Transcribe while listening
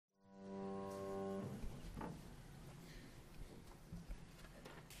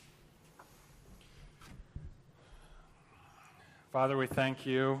Father, we thank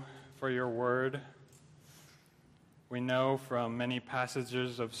you for your word. We know from many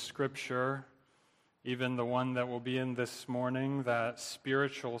passages of Scripture, even the one that will be in this morning, that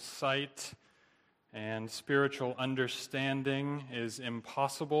spiritual sight and spiritual understanding is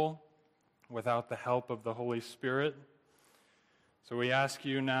impossible without the help of the Holy Spirit. So we ask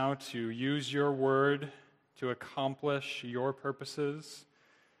you now to use your word to accomplish your purposes.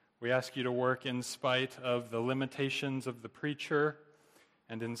 We ask you to work in spite of the limitations of the preacher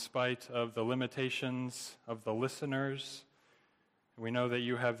and in spite of the limitations of the listeners. We know that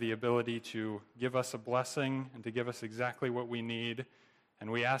you have the ability to give us a blessing and to give us exactly what we need. And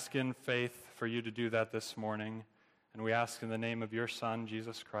we ask in faith for you to do that this morning. And we ask in the name of your Son,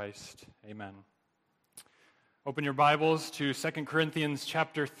 Jesus Christ. Amen. Open your Bibles to 2 Corinthians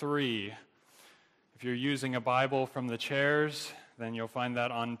chapter 3. If you're using a Bible from the chairs, then you'll find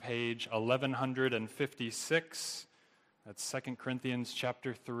that on page 1156. That's 2 Corinthians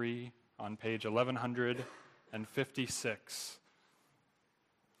chapter 3 on page 1156.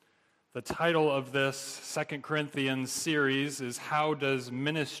 The title of this 2 Corinthians series is How Does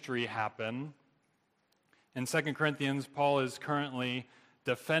Ministry Happen? In 2 Corinthians, Paul is currently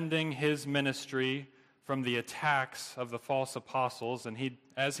defending his ministry from the attacks of the false apostles, and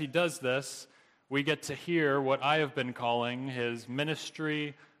as he does this, we get to hear what I have been calling his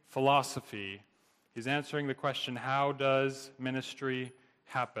ministry philosophy. He's answering the question, how does ministry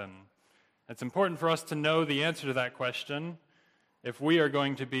happen? It's important for us to know the answer to that question if we are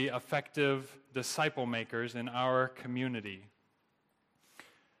going to be effective disciple makers in our community.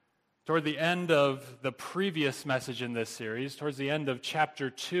 Toward the end of the previous message in this series, towards the end of chapter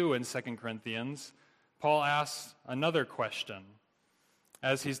 2 in 2 Corinthians, Paul asks another question.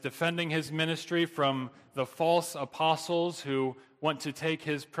 As he's defending his ministry from the false apostles who want to take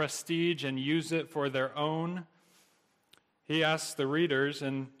his prestige and use it for their own, he asks the readers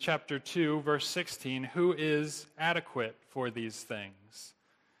in chapter 2, verse 16, who is adequate for these things?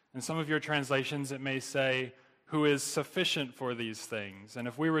 In some of your translations, it may say, who is sufficient for these things? And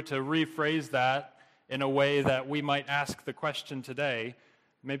if we were to rephrase that in a way that we might ask the question today,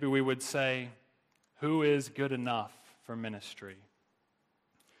 maybe we would say, who is good enough for ministry?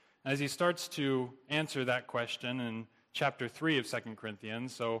 As he starts to answer that question in chapter 3 of 2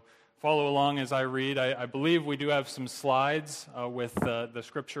 Corinthians, so follow along as I read. I believe we do have some slides with the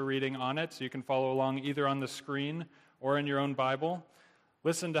scripture reading on it, so you can follow along either on the screen or in your own Bible.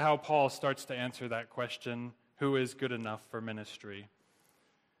 Listen to how Paul starts to answer that question, who is good enough for ministry?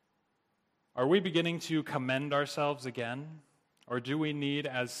 Are we beginning to commend ourselves again, or do we need,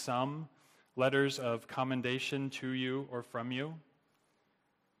 as some, letters of commendation to you or from you?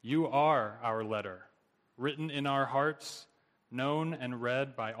 You are our letter, written in our hearts, known and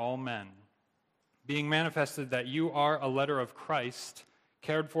read by all men, being manifested that you are a letter of Christ,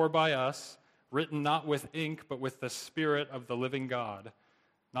 cared for by us, written not with ink, but with the Spirit of the living God,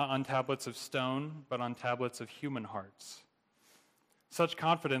 not on tablets of stone, but on tablets of human hearts. Such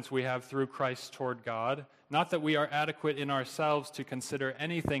confidence we have through Christ toward God, not that we are adequate in ourselves to consider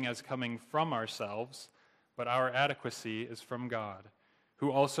anything as coming from ourselves, but our adequacy is from God,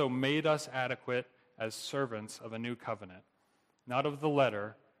 who also made us adequate as servants of a new covenant, not of the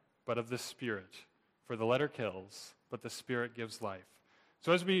letter, but of the Spirit. For the letter kills, but the Spirit gives life.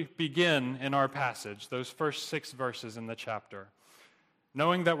 So as we begin in our passage, those first 6 verses in the chapter,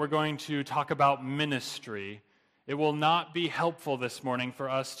 knowing that we're going to talk about ministry, it will not be helpful this morning for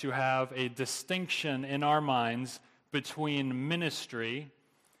us to have a distinction in our minds between ministry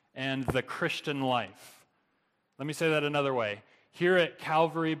and the Christian life. Let me say that another way. Here at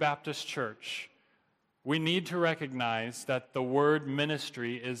Calvary Baptist Church, we need to recognize that the word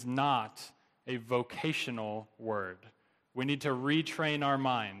ministry is not a vocational word. We need to retrain our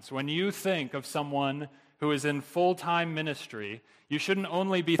minds. When you think of someone who is in full-time ministry, you shouldn't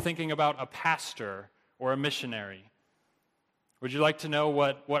only be thinking about a pastor or a missionary. Would you like to know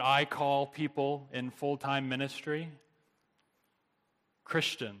what I call people in full-time ministry?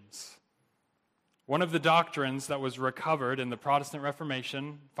 Christians. One of the doctrines that was recovered in the Protestant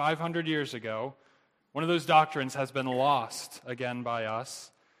Reformation 500 years ago, one of those doctrines has been lost again by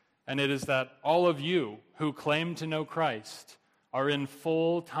us, and it is that all of you who claim to know Christ are in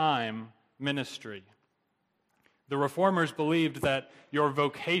full-time ministry. The Reformers believed that your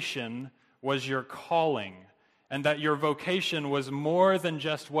vocation was your calling, and that your vocation was more than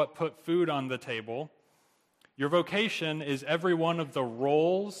just what put food on the table. Your vocation is every one of the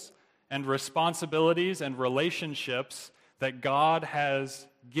roles and responsibilities and relationships that God has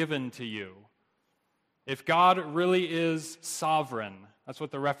given to you. If God really is sovereign, that's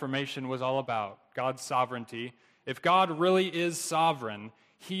what the Reformation was all about, God's sovereignty. If God really is sovereign,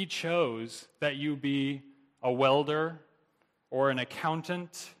 he chose that you be a welder or an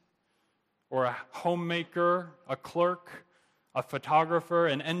accountant or a homemaker, a clerk, a photographer,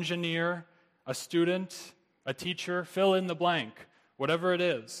 an engineer, a student, a teacher, fill in the blank. Whatever it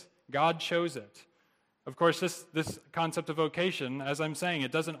is, God chose it. Of course, this concept of vocation, as I'm saying,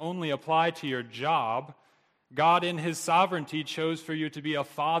 it doesn't only apply to your job. God in his sovereignty chose for you to be a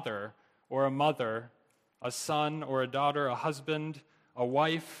father or a mother, a son or a daughter, a husband, a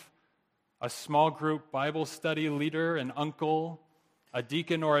wife, a small group Bible study leader, an uncle, a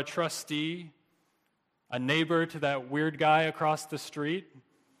deacon or a trustee, a neighbor to that weird guy across the street.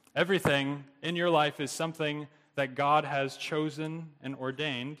 Everything in your life is something that God has chosen and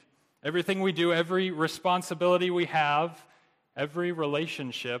ordained. Everything we do, every responsibility we have, every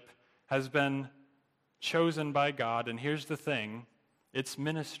relationship has been chosen by God. And here's the thing, it's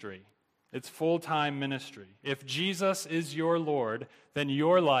ministry. It's full-time ministry. If Jesus is your Lord, then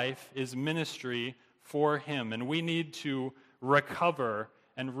your life is ministry for him. And we need to recover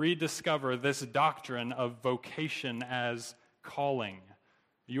and rediscover this doctrine of vocation as calling.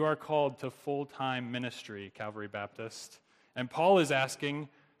 You are called to full-time ministry, Calvary Baptist. And Paul is asking,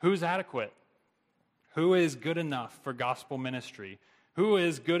 who's adequate? Who is good enough for gospel ministry? Who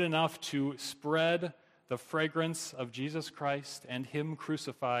is good enough to spread the fragrance of Jesus Christ and him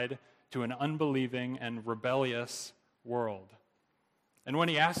crucified to an unbelieving and rebellious world? And when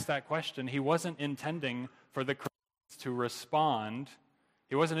he asked that question, he wasn't intending for the Christians to respond.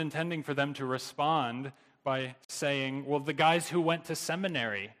 He wasn't intending for them to respond by saying, well, the guys who went to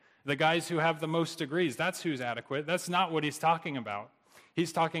seminary, the guys who have the most degrees, that's who's adequate. That's not what he's talking about.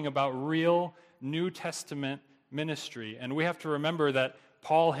 He's talking about real New Testament ministry. And we have to remember that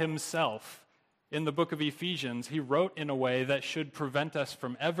Paul himself, in the book of Ephesians, he wrote in a way that should prevent us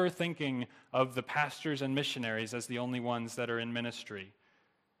from ever thinking of the pastors and missionaries as the only ones that are in ministry.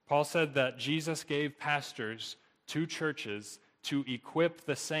 Paul said that Jesus gave pastors to churches to equip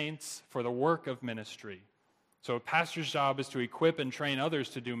the saints for the work of ministry. So a pastor's job is to equip and train others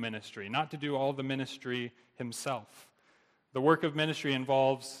to do ministry, not to do all the ministry himself. The work of ministry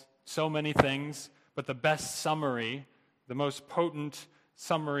involves so many things, but the best summary, the most potent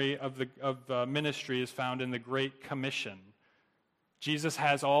summary of ministry is found in the Great Commission. Jesus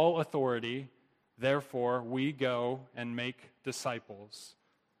has all authority, therefore we go and make disciples.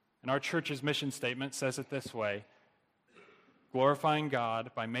 And our church's mission statement says it this way: glorifying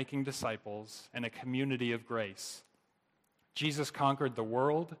God by making disciples and a community of grace. Jesus conquered the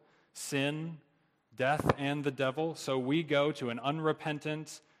world, sin, death, and the devil, so we go to an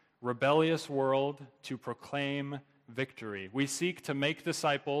unrepentant, rebellious world to proclaim victory. We seek to make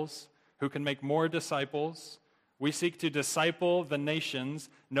disciples who can make more disciples. We seek to disciple the nations,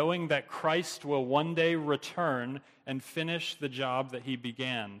 knowing that Christ will one day return and finish the job that he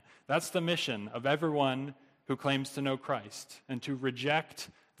began. That's the mission of everyone who claims to know Christ. And to reject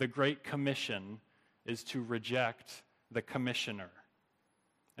the Great Commission is to reject the commissioner.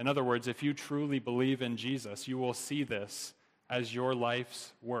 In other words, if you truly believe in Jesus, you will see this as your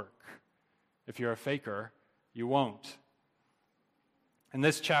life's work. If you're a faker, you won't. In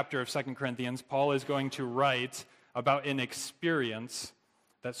this chapter of 2 Corinthians, Paul is going to write about an experience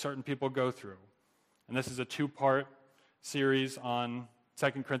that certain people go through. And this is a two-part series on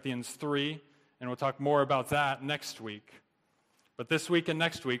 2 Corinthians 3, and we'll talk more about that next week. But this week and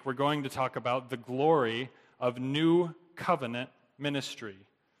next week, we're going to talk about the glory of New Covenant ministry.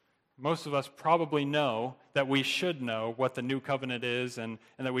 Most of us probably know that we should know what the New Covenant is and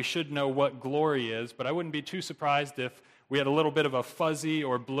that we should know what glory is, but I wouldn't be too surprised if we had a little bit of a fuzzy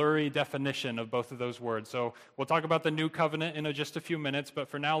or blurry definition of both of those words. So we'll talk about the New Covenant in just a few minutes, but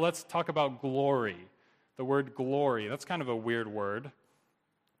for now, let's talk about glory. The word glory, that's kind of a weird word.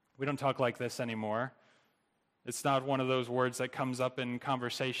 We don't talk like this anymore. It's not one of those words that comes up in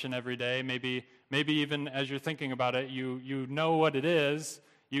conversation every day. Maybe even as you're thinking about it, you know what it is.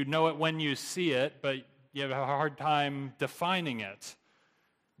 You know it when you see it, but you have a hard time defining it.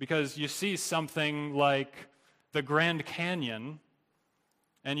 Because you see something like the Grand Canyon,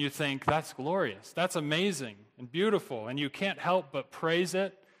 and you think, that's glorious, that's amazing and beautiful, and you can't help but praise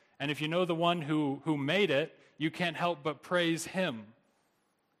it. And if you know the one who made it, you can't help but praise him.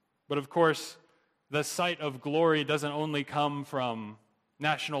 But of course, the sight of glory doesn't only come from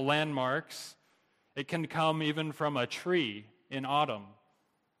national landmarks. It can come even from a tree in autumn,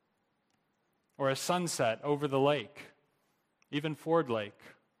 or a sunset over the lake, even Ford Lake.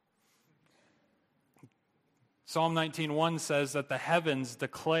 Psalm 19:1 says that the heavens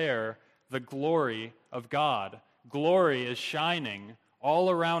declare the glory of God. Glory is shining all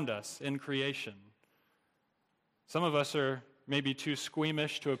around us in creation. Some of us are maybe too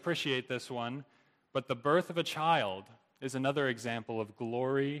squeamish to appreciate this one, but the birth of a child is another example of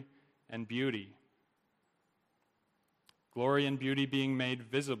glory and beauty. Glory and beauty being made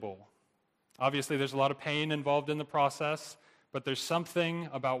visible. Obviously, there's a lot of pain involved in the process, but there's something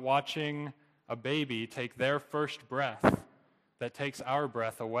about watching a baby take their first breath that takes our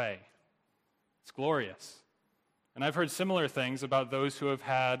breath away. It's glorious. And I've heard similar things about those who have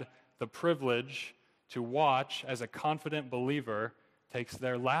had the privilege to watch as a confident believer takes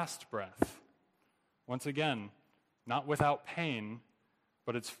their last breath. Once again, not without pain,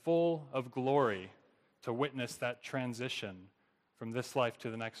 but it's full of glory to witness that transition from this life to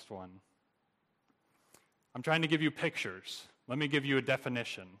the next one. I'm trying to give you pictures. Let me give you a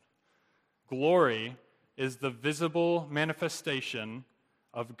definition. Glory is the visible manifestation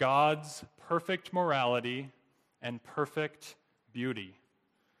of God's perfect morality and perfect beauty.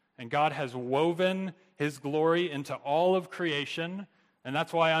 And God has woven his glory into all of creation, and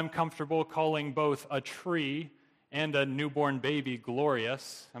that's why I'm comfortable calling both a tree and a newborn baby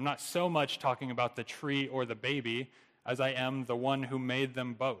glorious. I'm not so much talking about the tree or the baby as I am the one who made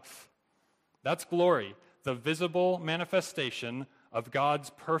them both. That's glory, the visible manifestation of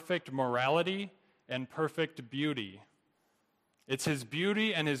God's perfect morality and perfect beauty. It's his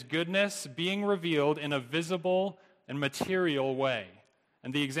beauty and his goodness being revealed in a visible and material way.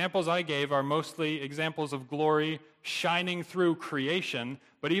 And the examples I gave are mostly examples of glory shining through creation,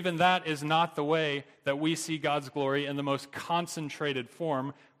 but even that is not the way that we see God's glory in the most concentrated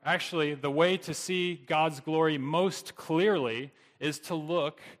form. Actually, the way to see God's glory most clearly is to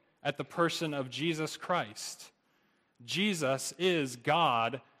look at the person of Jesus Christ. Jesus is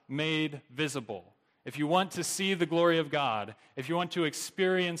God made visible. If you want to see the glory of God, if you want to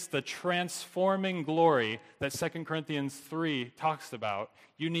experience the transforming glory that 2 Corinthians 3 talks about,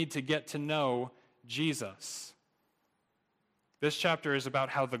 you need to get to know Jesus. This chapter is about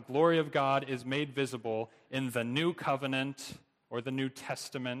how the glory of God is made visible in the New Covenant or the New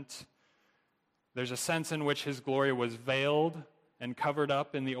Testament. There's a sense in which his glory was veiled and covered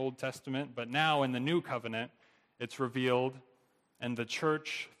up in the Old Testament, but now in the New Covenant, it's revealed, and the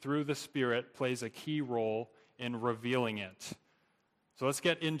church, through the Spirit, plays a key role in revealing it. So let's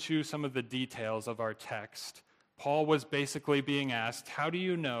get into some of the details of our text. Paul was basically being asked, how do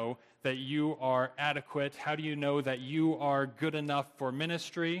you know that you are adequate? How do you know that you are good enough for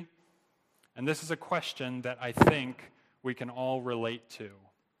ministry? And this is a question that I think we can all relate to.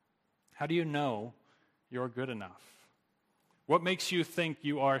 How do you know you're good enough? What makes you think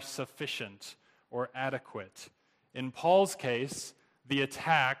you are sufficient or adequate? In Paul's case, the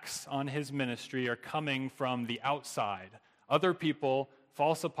attacks on his ministry are coming from the outside. Other people,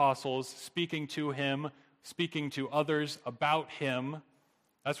 false apostles, speaking to him, speaking to others about him.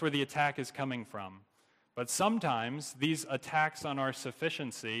 That's where the attack is coming from. But sometimes these attacks on our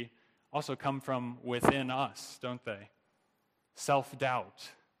sufficiency also come from within us, don't they? Self-doubt.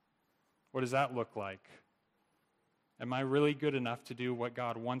 What does that look like? Am I really good enough to do what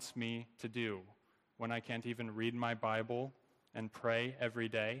God wants me to do when I can't even read my Bible and pray every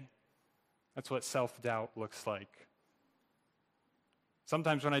day? That's what self-doubt looks like.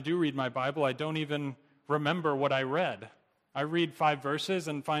 Sometimes when I do read my Bible, I don't even remember what I read. I read 5 verses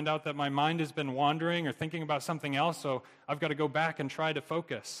and find out that my mind has been wandering or thinking about something else, so I've got to go back and try to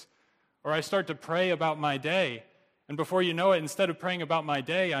focus. Or I start to pray about my day, and before you know it, instead of praying about my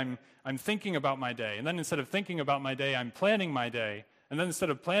day, I'm thinking about my day. And then instead of thinking about my day, I'm planning my day. And then instead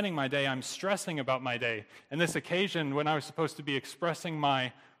of planning my day, I'm stressing about my day. And this occasion, when I was supposed to be expressing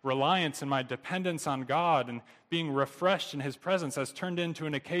my reliance and my dependence on God and being refreshed in his presence, has turned into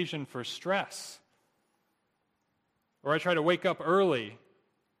an occasion for stress. Or I try to wake up early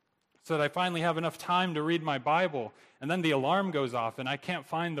so that I finally have enough time to read my Bible, and then the alarm goes off and I can't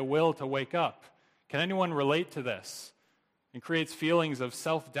find the will to wake up. Can anyone relate to this? It creates feelings of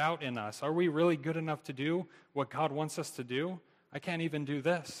self-doubt in us. Are we really good enough to do what God wants us to do? I can't even do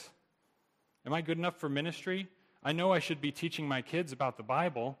this. Am I good enough for ministry? I know I should be teaching my kids about the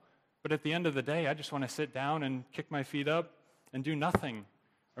Bible, but at the end of the day, I just want to sit down and kick my feet up and do nothing,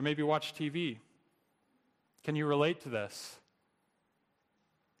 or maybe watch TV. Can you relate to this?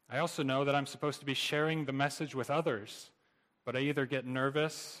 I also know that I'm supposed to be sharing the message with others, but I either get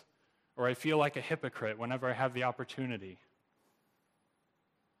nervous or I feel like a hypocrite whenever I have the opportunity.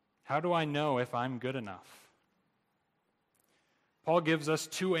 How do I know if I'm good enough? Paul gives us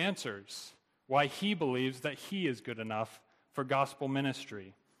 2 answers why he believes that he is good enough for gospel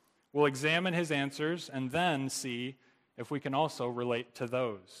ministry. We'll examine his answers and then see if we can also relate to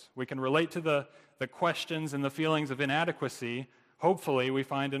those. We can relate to the questions and the feelings of inadequacy. Hopefully, we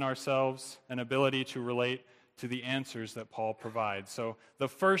find in ourselves an ability to relate to the answers that Paul provides. So the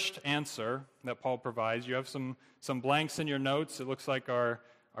first answer that Paul provides, you have some blanks in your notes. It looks like our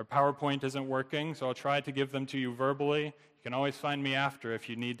PowerPoint isn't working, so I'll try to give them to you verbally. You can always find me after if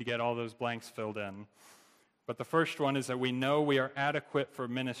you need to get all those blanks filled in. But the first one is that we know we are adequate for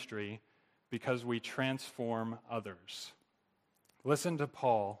ministry because we transform others. Listen to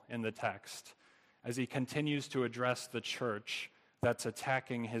Paul in the text as he continues to address the church that's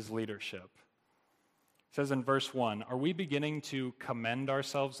attacking his leadership. It says in verse 1, "Are we beginning to commend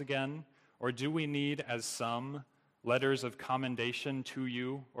ourselves again, or do we need, as some, letters of commendation to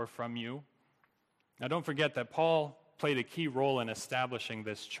you or from you?" Now don't forget that Paul played a key role in establishing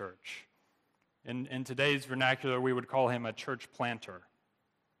this church. In today's vernacular, we would call him a church planter.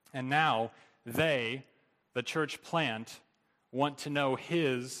 And now they, the church plant, want to know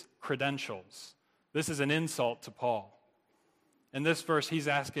his credentials. This is an insult to Paul. In this verse, he's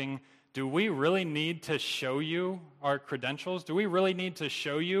asking, do we really need to show you our credentials? Do we really need to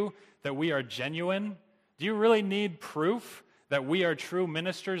show you that we are genuine? Do you really need proof that we are true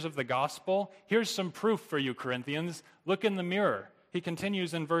ministers of the gospel? Here's some proof for you, Corinthians. Look in the mirror. He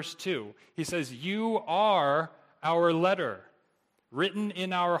continues in verse 2. He says, "You are our letter, written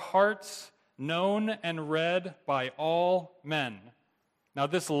in our hearts, known and read by all men." Now,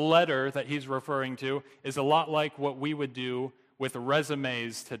 this letter that he's referring to is a lot like what we would do with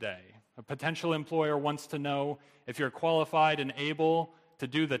resumes today. A potential employer wants to know if you're qualified and able to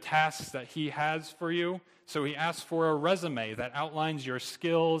do the tasks that he has for you. So he asks for a resume that outlines your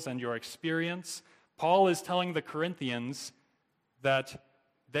skills and your experience. Paul is telling the Corinthians that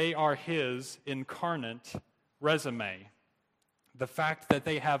they are his incarnate resume. The fact that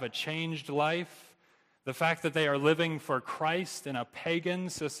they have a changed life, the fact that they are living for Christ in a pagan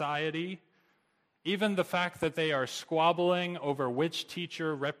society, even the fact that they are squabbling over which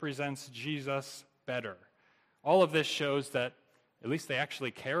teacher represents Jesus better. All of this shows that at least they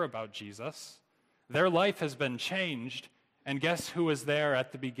actually care about Jesus. Their life has been changed, and guess who was there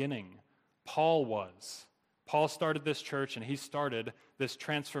at the beginning? Paul was. Paul started this church, and he started this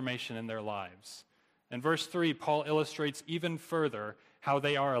transformation in their lives. In verse 3, Paul illustrates even further how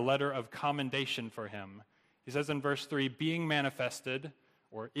they are a letter of commendation for him. He says in verse 3, "Being manifested,"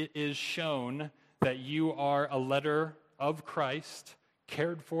 or "it is shown, that you are a letter of Christ,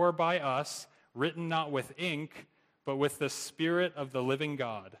 cared for by us, written not with ink, but with the Spirit of the living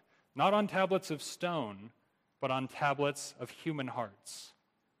God, not on tablets of stone, but on tablets of human hearts."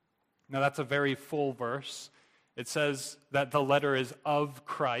 Now that's a very full verse. It says that the letter is of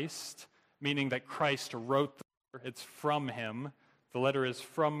Christ, meaning that Christ wrote the letter. It's from him. The letter is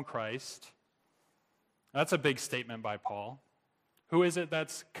from Christ. That's a big statement by Paul. Who is it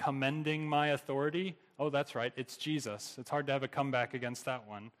that's commending my authority? Oh, that's right, it's Jesus. It's hard to have a comeback against that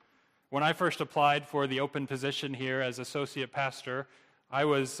one. When I first applied for the open position here as associate pastor, I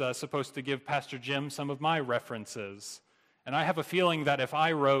was supposed to give Pastor Jim some of my references. And I have a feeling that if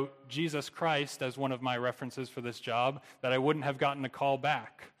I wrote Jesus Christ as one of my references for this job, that I wouldn't have gotten a call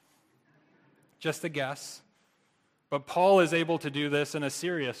back. Just a guess. But Paul is able to do this in a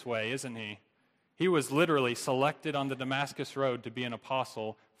serious way, isn't he? He was literally selected on the Damascus Road to be an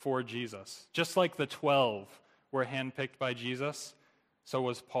apostle for Jesus. Just like the 12 were handpicked by Jesus, so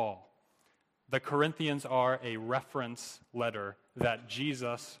was Paul. The Corinthians are a reference letter that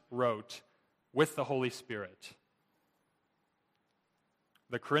Jesus wrote with the Holy Spirit.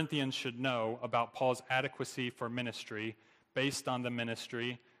 The Corinthians should know about Paul's adequacy for ministry based on the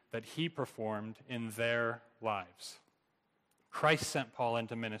ministry that he performed in their lives. Christ sent Paul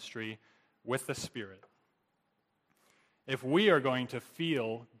into ministry with the Spirit. If we are going to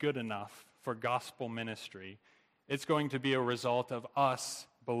feel good enough for gospel ministry, it's going to be a result of us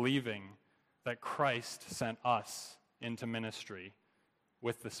believing that Christ sent us into ministry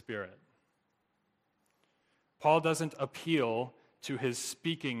with the Spirit. Paul doesn't appeal to his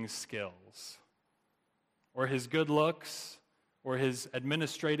speaking skills or his good looks or his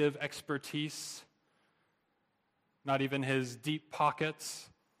administrative expertise, not even his deep pockets,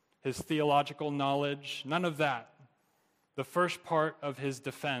 his theological knowledge, none of that. The first part of his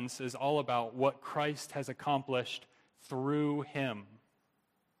defense is all about what Christ has accomplished through him.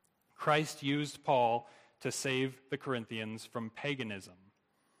 Christ used Paul to save the Corinthians from paganism.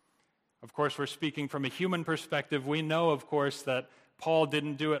 Of course, we're speaking from a human perspective. We know, of course, that Paul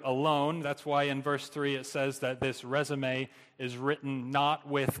didn't do it alone. That's why in verse 3 it says that this resume is written not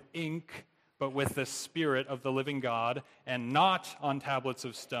with ink, but with the Spirit of the living God, and not on tablets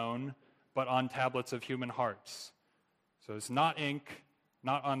of stone, but on tablets of human hearts. So it's not ink,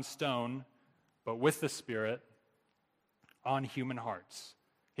 not on stone, but with the Spirit on human hearts.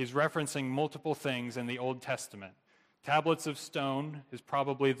 he's referencing multiple things in the Old Testament. Tablets of stone is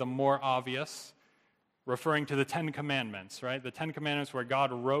probably the more obvious, referring to the Ten Commandments, right? The Ten Commandments where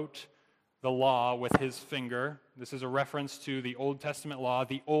God wrote the law with his finger. This is a reference to the Old Testament law,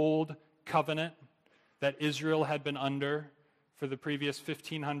 the Old Covenant that Israel had been under for the previous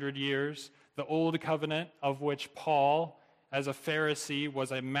 1,500 years. The Old Covenant of which Paul, as a Pharisee,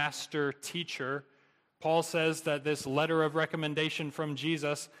 was a master teacher. Paul says that this letter of recommendation from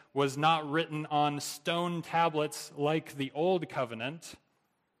Jesus was not written on stone tablets like the Old Covenant,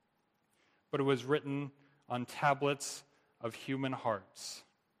 but it was written on tablets of human hearts.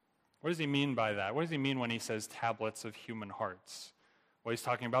 What does he mean by that? What does he mean when he says tablets of human hearts? Well, he's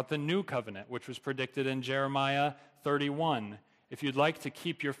talking about the new covenant, which was predicted in Jeremiah 31. If you'd like to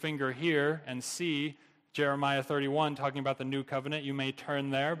keep your finger here and see Jeremiah 31 talking about the new covenant, you may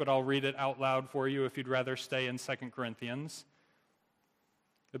turn there, but I'll read it out loud for you if you'd rather stay in 2 Corinthians.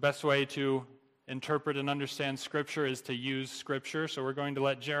 The best way to interpret and understand Scripture is to use Scripture, so we're going to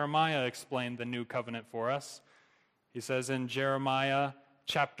let Jeremiah explain the new covenant for us. He says in Jeremiah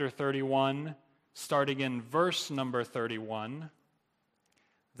chapter 31, starting in verse number 31,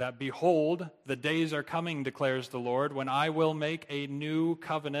 that, "Behold, the days are coming, declares the Lord, when I will make a new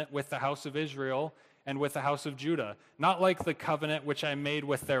covenant with the house of Israel and with the house of Judah, not like the covenant which I made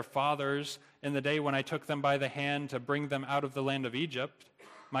with their fathers in the day when I took them by the hand to bring them out of the land of Egypt,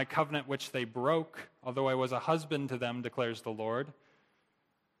 my covenant which they broke, although I was a husband to them, declares the Lord."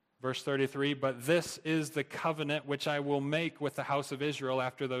 Verse 33, "But this is the covenant which I will make with the house of Israel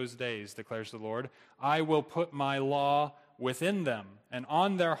after those days, declares the Lord. I will put my law within them, and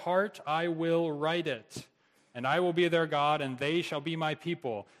on their heart I will write it. And I will be their God, and they shall be my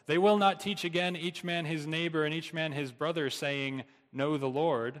people. They will not teach again each man his neighbor and each man his brother, saying, 'Know the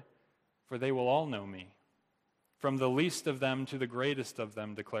Lord,' for they will all know me. From the least of them to the greatest of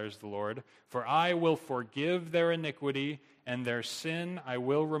them, declares the Lord. For I will forgive their iniquity, and their sin I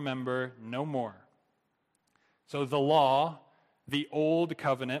will remember no more." So the law, the old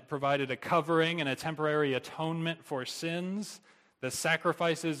covenant, provided a covering and a temporary atonement for sins. The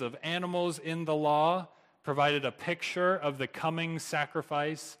sacrifices of animals in the law provided a picture of the coming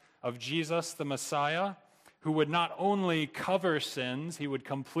sacrifice of Jesus, the Messiah, who would not only cover sins, he would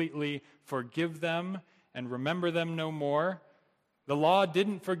completely forgive them and remember them no more. The law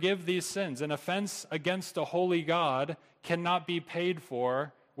didn't forgive these sins. An offense against a holy God cannot be paid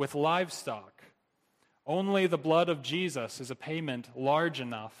for with livestock. Only the blood of Jesus is a payment large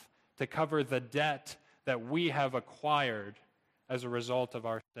enough to cover the debt that we have acquired as a result of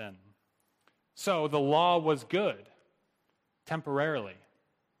our sin. So the law was good, temporarily,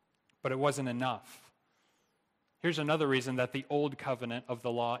 but it wasn't enough. Here's another reason that the old covenant of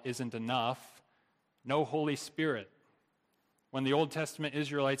the law isn't enough. No Holy Spirit. When the Old Testament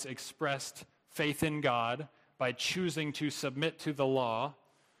Israelites expressed faith in God by choosing to submit to the law,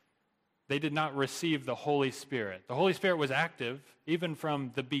 they did not receive the Holy Spirit. The Holy Spirit was active, even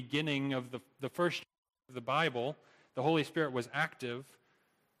from the beginning of the first of the Bible. The Holy Spirit was active,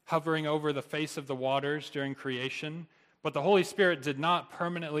 hovering over the face of the waters during creation. But the Holy Spirit did not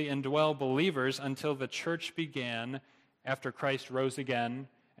permanently indwell believers until the church began after Christ rose again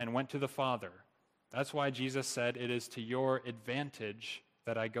and went to the Father. That's why Jesus said, "It is to your advantage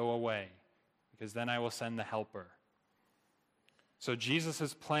that I go away, because then I will send the Helper." So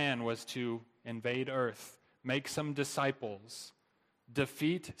Jesus' plan was to invade earth, make some disciples,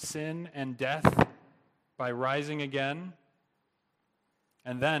 defeat sin and death by rising again,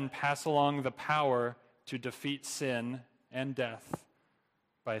 and then pass along the power to defeat sin and death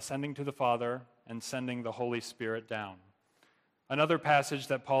by ascending to the Father and sending the Holy Spirit down. Another passage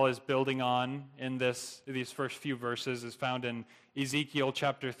that Paul is building on in these first few verses is found in Ezekiel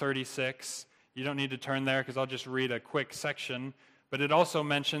chapter 36. You don't need to turn there because I'll just read a quick section. But it also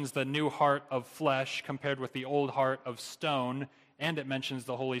mentions the new heart of flesh compared with the old heart of stone, and it mentions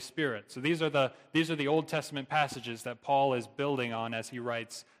the Holy Spirit. So these are the Old Testament passages that Paul is building on as he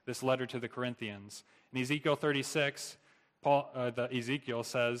writes this letter to the Corinthians. In Ezekiel 36, Ezekiel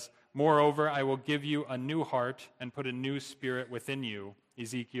says, "Moreover, I will give you a new heart and put a new spirit within you,"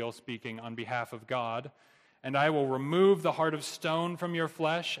 Ezekiel speaking on behalf of God, "and I will remove the heart of stone from your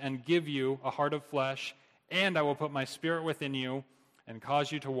flesh and give you a heart of flesh, and I will put my spirit within you and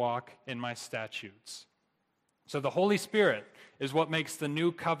cause you to walk in my statutes." So the Holy Spirit is what makes the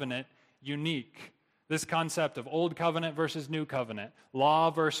new covenant unique. This concept of old covenant versus new covenant, law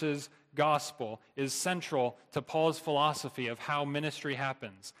versus gospel, is central to Paul's philosophy of how ministry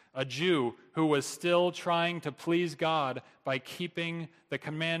happens. A Jew who was still trying to please God by keeping the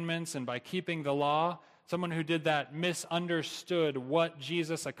commandments and by keeping the law Someone who did that misunderstood what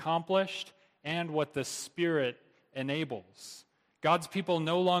Jesus accomplished and what the Spirit enables. God's people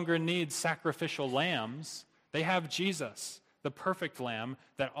no longer need sacrificial lambs. They have Jesus, the perfect lamb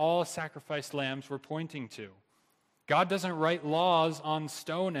that all sacrificed lambs were pointing to. God doesn't write laws on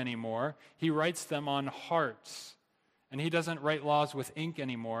stone anymore. He writes them on hearts. And he doesn't write laws with ink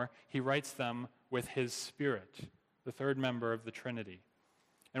anymore. He writes them with his Spirit, the third member of the Trinity.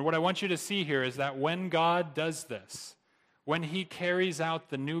 And what I want you to see here is that when God does this, when he carries out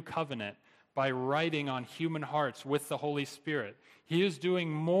the new covenant by writing on human hearts with the Holy Spirit, he is doing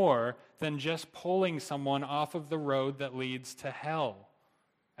more than just pulling someone off of the road that leads to hell.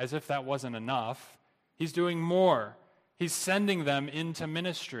 As if that wasn't enough, he's doing more. He's sending them into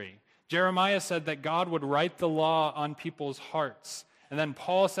ministry. Jeremiah said that God would write the law on people's hearts. And then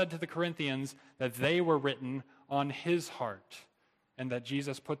Paul said to the Corinthians that they were written on his heart and that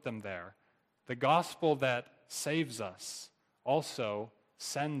Jesus put them there. The gospel that saves us also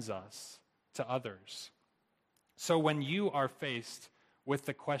sends us to others. So when you are faced with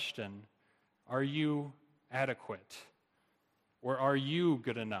the question, are you adequate? Or are you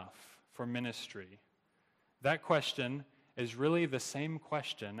good enough for ministry? That question is really the same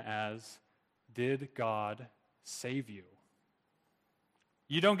question as, did God save you?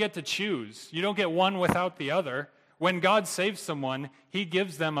 You don't get to choose. You don't get one without the other. When God saves someone, he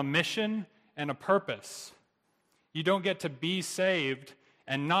gives them a mission and a purpose. You don't get to be saved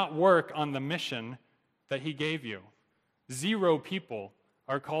and not work on the mission that he gave you. 0 people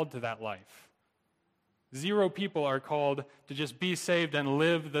are called to that life. 0 people are called to just be saved and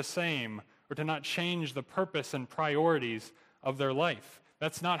live the same, or to not change the purpose and priorities of their life.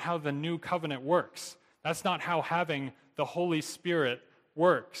 That's not how the new covenant works. That's not how having the Holy Spirit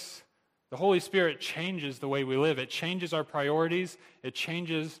works. The Holy Spirit changes the way we live. It changes our priorities. It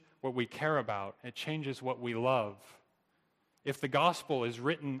changes what we care about. It changes what we love. If the gospel is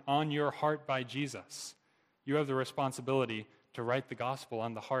written on your heart by Jesus, you have the responsibility to write the gospel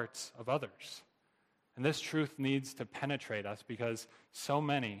on the hearts of others. And this truth needs to penetrate us because so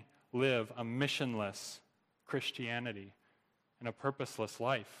many live a missionless Christianity and a purposeless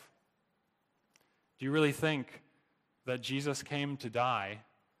life. Do you really think that Jesus came to die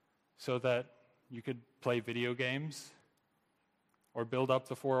so that you could play video games or build up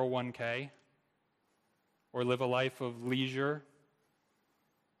the 401k or live a life of leisure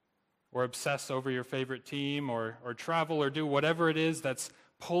or obsess over your favorite team or travel or do whatever it is that's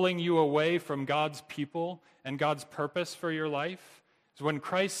pulling you away from God's people and God's purpose for your life? So when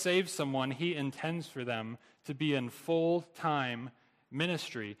Christ saves someone, he intends for them to be in full-time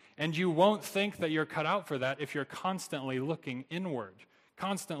ministry. And you won't think that you're cut out for that if you're constantly looking inward,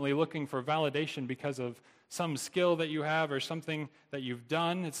 constantly looking for validation because of some skill that you have or something that you've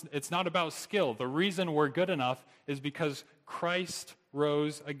done. It's not about skill. The reason we're good enough is because Christ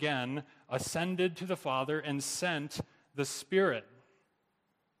rose again, ascended to the Father, and sent the Spirit.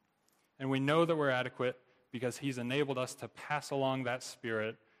 And we know that we're adequate because he's enabled us to pass along that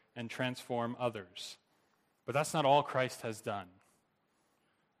Spirit and transform others. But that's not all Christ has done.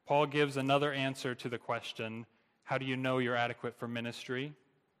 Paul gives another answer to the question, how do you know you're adequate for ministry?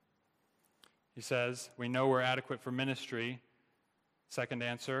 He says, we know we're adequate for ministry, second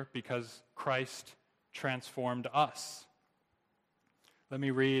answer, because Christ transformed us. Let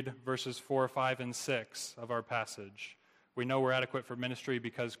me read verses 4, 5, and 6 of our passage. We know we're adequate for ministry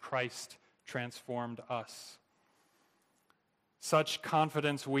because Christ transformed us. Such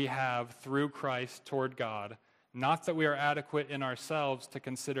confidence we have through Christ toward God, not that we are adequate in ourselves to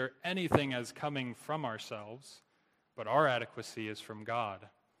consider anything as coming from ourselves, but our adequacy is from God,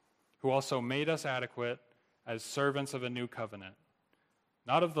 who also made us adequate as servants of a new covenant,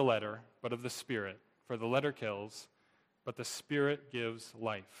 not of the letter, but of the Spirit. For the letter kills, but the Spirit gives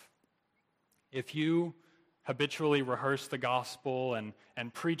life. If you habitually rehearse the gospel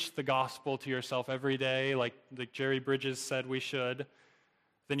and preach the gospel to yourself every day, like Jerry Bridges said we should,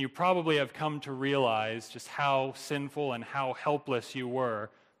 then you probably have come to realize just how sinful and how helpless you were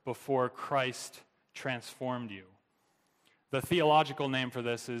before Christ transformed you. The theological name for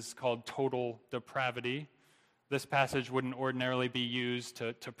this is called total depravity. This passage wouldn't ordinarily be used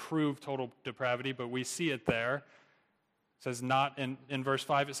to prove total depravity, but we see it there. It says not, in verse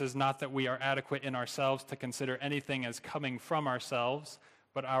 5, it says, not that we are adequate in ourselves to consider anything as coming from ourselves,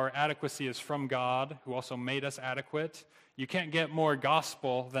 but our adequacy is from God, who also made us adequate. You can't get more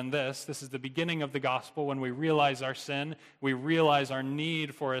gospel than this. This is the beginning of the gospel when we realize our sin, we realize our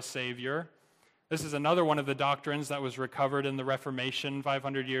need for a Savior. This is another one of the doctrines that was recovered in the Reformation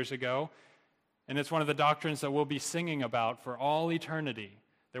 500 years ago, and it's one of the doctrines that we'll be singing about for all eternity,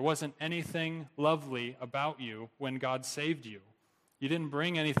 There wasn't anything lovely about you when God saved you. You didn't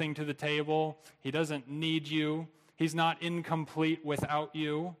bring anything to the table. He doesn't need you. He's not incomplete without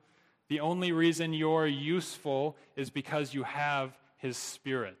you. The only reason you're useful is because you have His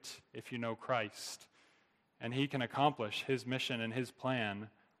Spirit, if you know Christ. And He can accomplish His mission and His plan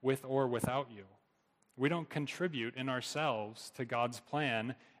with or without you. We don't contribute in ourselves to God's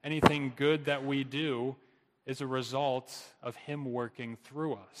plan. Anything good that we do is a result of Him working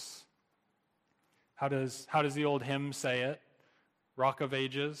through us. How does the old hymn say it? Rock of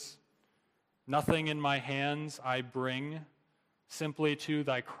Ages, nothing in my hands I bring, simply to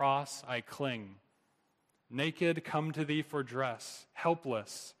thy cross I cling. Naked come to thee for dress,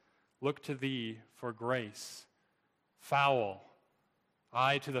 helpless look to thee for grace. Foul,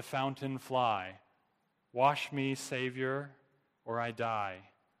 I to the fountain fly. Wash me, Savior, or I die.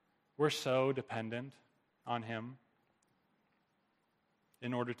 We're so dependent on Him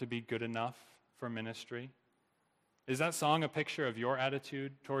in order to be good enough for ministry. Is that song a picture of your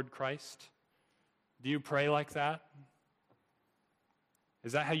attitude toward Christ? Do you pray like that?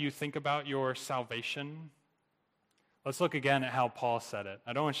 Is that how you think about your salvation? Let's look again at how Paul said it.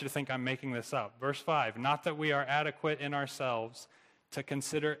 I don't want you to think I'm making this up. Verse 5, not that we are adequate in ourselves to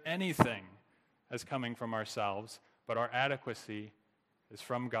consider anything as coming from ourselves, but our adequacy is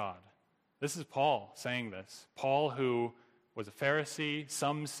from God. This is Paul saying this. Paul, who was a Pharisee,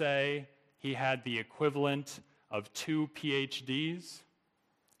 some say he had the equivalent of 2 PhDs.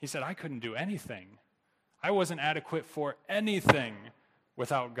 He said, I couldn't do anything. I wasn't adequate for anything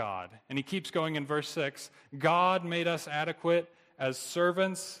without God. And he keeps going in verse 6, God made us adequate as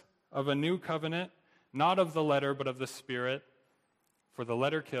servants of a new covenant, not of the letter, but of the Spirit. For the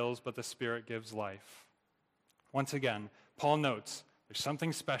letter kills, but the Spirit gives life. Once again, Paul notes there's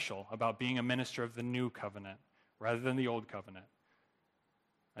something special about being a minister of the new covenant rather than the old covenant.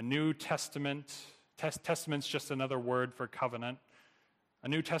 A New Testament, Testament's just another word for covenant. A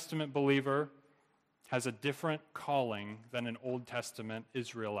New Testament believer has a different calling than an Old Testament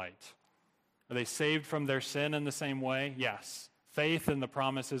Israelite. Are they saved from their sin in the same way? Yes. Faith in the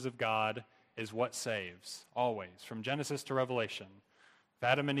promises of God is what saves, always, from Genesis to Revelation. If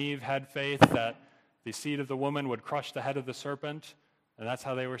Adam and Eve had faith that the seed of the woman would crush the head of the serpent, and that's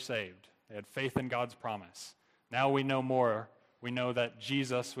how they were saved. They had faith in God's promise. Now we know more. We know that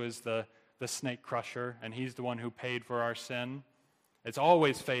Jesus was the snake crusher, and He's the one who paid for our sin. It's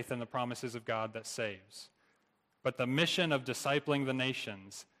always faith in the promises of God that saves. But the mission of discipling the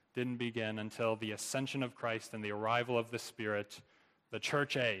nations didn't begin until the ascension of Christ and the arrival of the Spirit, the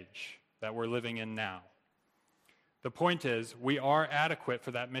church age that we're living in now. The point is, we are adequate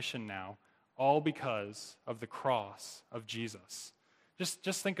for that mission now, all because of the cross of Jesus.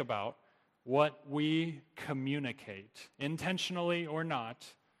 Just think about what we communicate, intentionally or not.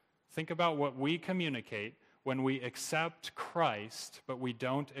 Think about what we communicate when we accept Christ, but we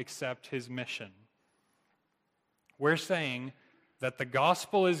don't accept His mission. We're saying that the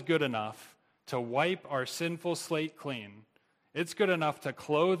gospel is good enough to wipe our sinful slate clean. It's good enough to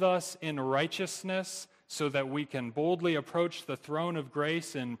clothe us in righteousness so that we can boldly approach the throne of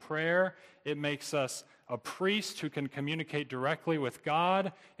grace in prayer. It makes us a priest who can communicate directly with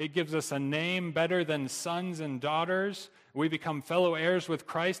God. It gives us a name better than sons and daughters. We become fellow heirs with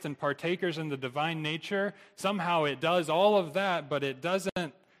Christ and partakers in the divine nature. Somehow it does all of that, but it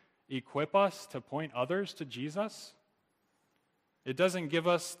doesn't equip us to point others to Jesus. It doesn't give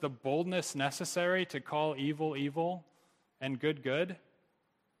us the boldness necessary to call evil evil and good good,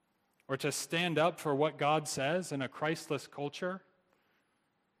 or to stand up for what God says in a Christless culture.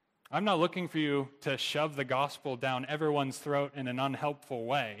 I'm not looking for you to shove the gospel down everyone's throat in an unhelpful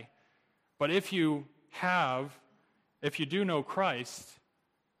way, but if you do know Christ,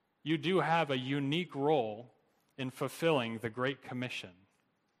 you do have a unique role in fulfilling the Great Commission.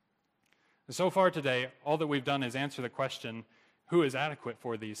 And so far today, all that we've done is answer the question, who is adequate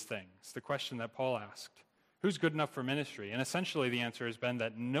for these things? The question that Paul asked. Who's good enough for ministry? And essentially the answer has been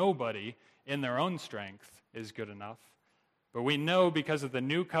that nobody in their own strength is good enough. But we know because of the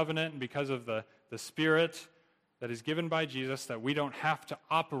new covenant and because of the Spirit that is given by Jesus that we don't have to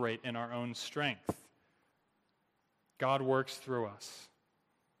operate in our own strength. God works through us.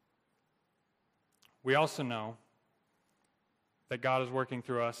 We also know that God is working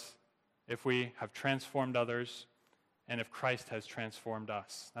through us if we have transformed others and if Christ has transformed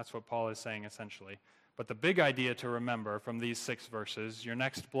us. That's what Paul is saying essentially. But the big idea to remember from these 6 verses, your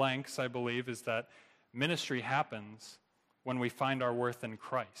next blanks, I believe, is that ministry happens when we find our worth in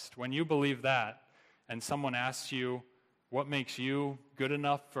Christ. When you believe that and someone asks you, what makes you good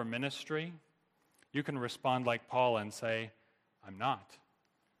enough for ministry? You can respond like Paul and say, I'm not.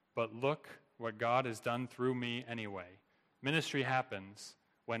 but look what God has done through me anyway. Ministry happens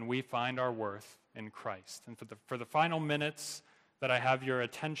when we find our worth in Christ. And for the final minutes that I have your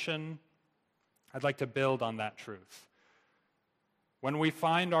attention, I'd like to build on that truth. When we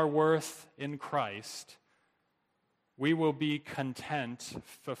find our worth in Christ, we will be content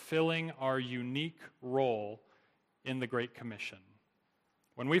fulfilling our unique role in the Great Commission.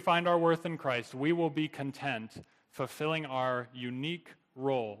 When we find our worth in Christ, we will be content fulfilling our unique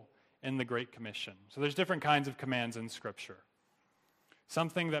role in the Great Commission. So there's different kinds of commands in Scripture.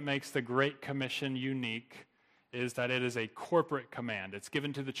 Something that makes the Great Commission unique is that it is a corporate command. It's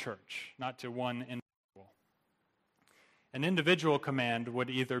given to the church, not to one individual. An individual command would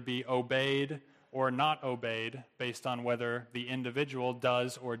either be obeyed or not obeyed based on whether the individual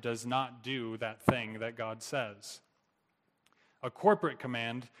does or does not do that thing that God says. A corporate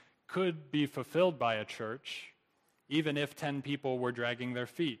command could be fulfilled by a church, even if 10 people were dragging their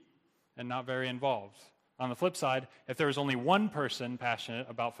feet and not very involved. On the flip side, if there was only one person passionate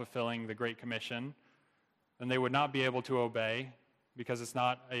about fulfilling the Great Commission, then they would not be able to obey because it's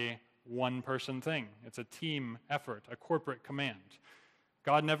not a one-person thing. It's a team effort, a corporate command.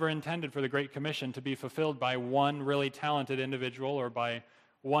 God never intended for the Great Commission to be fulfilled by one really talented individual or by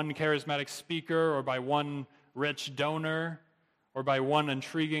one charismatic speaker or by one rich donor or by one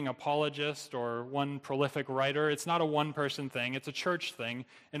intriguing apologist or one prolific writer. It's not a one-person thing. It's a church thing.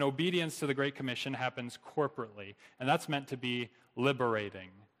 And obedience to the Great Commission happens corporately. And that's meant to be liberating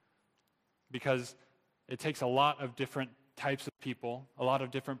because it takes a lot of different types of people, a lot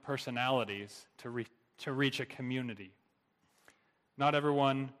of different personalities to reach a community. Not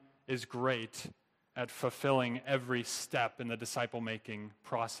everyone is great at fulfilling every step in the disciple-making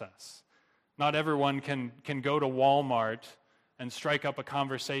process. Not everyone can go to Walmart and strike up a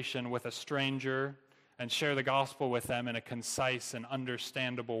conversation with a stranger and share the gospel with them in a concise and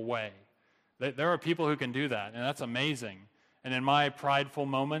understandable way. There are people who can do that, and that's amazing. And in my prideful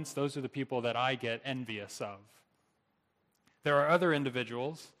moments, those are the people that I get envious of. There are other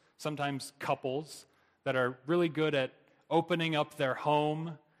individuals, sometimes couples, that are really good at opening up their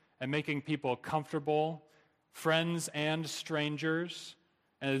home and making people comfortable, friends and strangers,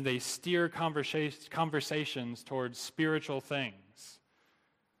 and they steer conversations towards spiritual things.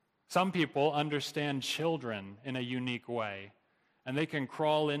 Some people understand children in a unique way, and they can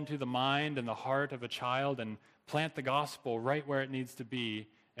crawl into the mind and the heart of a child and plant the gospel right where it needs to be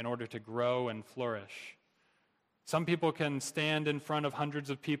in order to grow and flourish. Some people can stand in front of hundreds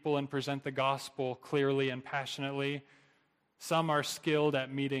of people and present the gospel clearly and passionately. Some are skilled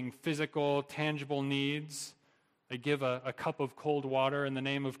at meeting physical, tangible needs. They give a cup of cold water in the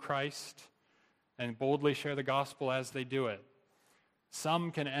name of Christ and boldly share the gospel as they do it.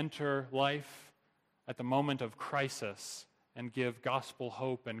 Some can enter life at the moment of crisis and give gospel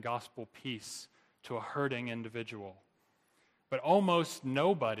hope and gospel peace to a hurting individual. But almost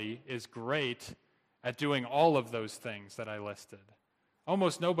nobody is great at doing all of those things that I listed.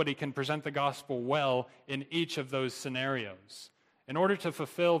 Almost nobody can present the gospel well in each of those scenarios. In order to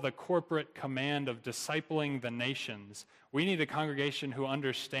fulfill the corporate command of discipling the nations, we need a congregation who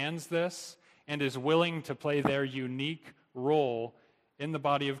understands this and is willing to play their unique role in the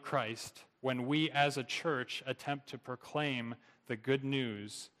body of Christ when we as a church attempt to proclaim the good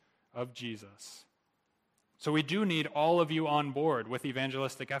news of Jesus. So we do need all of you on board with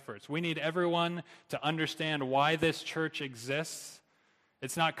evangelistic efforts. We need everyone to understand why this church exists.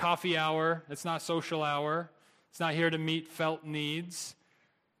 It's not coffee hour. It's not social hour. It's not here to meet felt needs.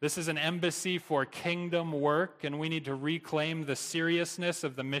 This is an embassy for kingdom work, and we need to reclaim the seriousness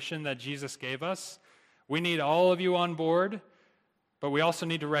of the mission that Jesus gave us. We need all of you on board, but we also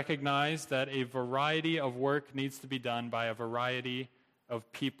need to recognize that a variety of work needs to be done by a variety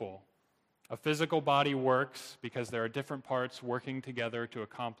of people. A physical body works because there are different parts working together to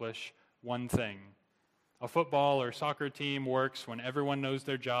accomplish one thing. A football or soccer team works when everyone knows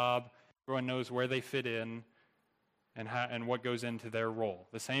their job, everyone knows where they fit in, and what goes into their role.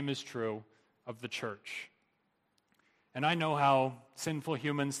 The same is true of the church. And I know how sinful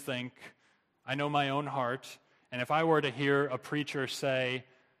humans think. I know my own heart. And if I were to hear a preacher say,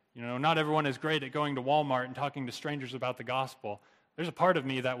 not everyone is great at going to Walmart and talking to strangers about the gospel, there's a part of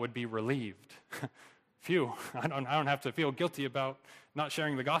me that would be relieved. Phew, I don't have to feel guilty about not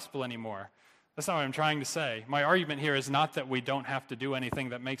sharing the gospel anymore. That's not what I'm trying to say. My argument here is not that we don't have to do anything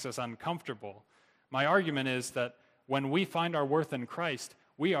that makes us uncomfortable. My argument is that when we find our worth in Christ,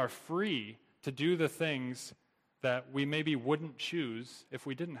 we are free to do the things that we maybe wouldn't choose if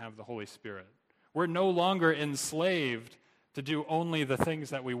we didn't have the Holy Spirit. We're no longer enslaved to do only the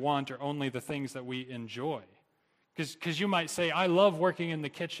things that we want or only the things that we enjoy. Because you might say, I love working in the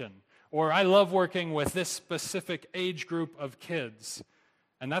kitchen, or I love working with this specific age group of kids.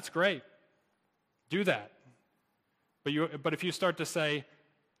 And that's great. Do that. But if you start to say,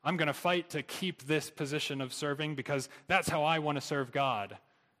 I'm going to fight to keep this position of serving because that's how I want to serve God,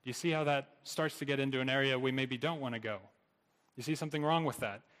 do you see how that starts to get into an area we maybe don't want to go? You see something wrong with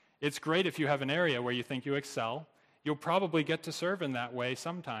that? It's great if you have an area where you think you excel. You'll probably get to serve in that way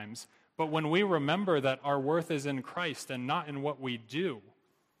sometimes. But when we remember that our worth is in Christ and not in what we do,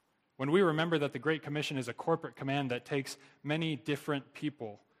 when we remember that the Great Commission is a corporate command that takes many different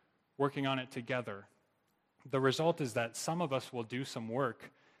people working on it together, the result is that some of us will do some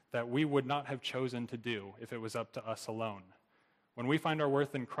work that we would not have chosen to do if it was up to us alone. When we find our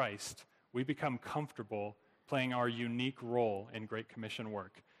worth in Christ, we become comfortable playing our unique role in Great Commission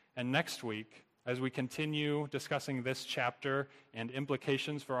work. And next week, as we continue discussing this chapter and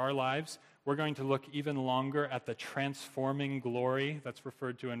implications for our lives, we're going to look even longer at the transforming glory that's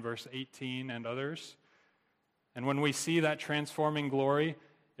referred to in verse 18 and others. And when we see that transforming glory,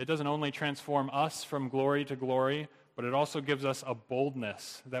 it doesn't only transform us from glory to glory, but it also gives us a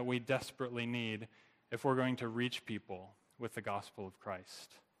boldness that we desperately need if we're going to reach people with the gospel of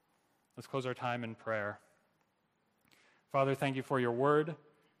Christ. Let's close our time in prayer. Father, thank you for your word.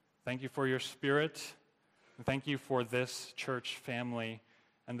 Thank you for your Spirit. And thank you for this church family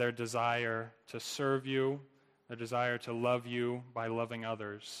and their desire to serve you, their desire to love you by loving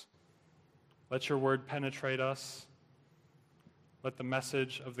others. Let your word penetrate us. Let the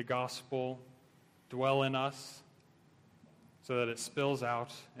message of the gospel dwell in us so that it spills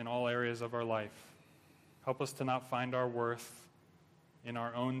out in all areas of our life. Help us to not find our worth in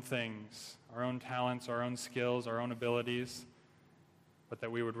our own things, our own talents, our own skills, our own abilities, but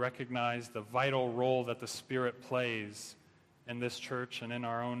that we would recognize the vital role that the Spirit plays in this church and in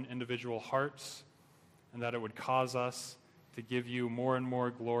our own individual hearts, and that it would cause us to give you more and more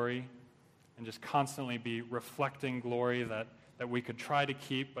glory and just constantly be reflecting glory that we could try to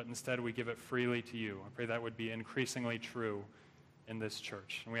keep, but instead we give it freely to you. I pray that would be increasingly true in this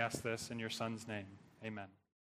church. And we ask this in your Son's name. Amen.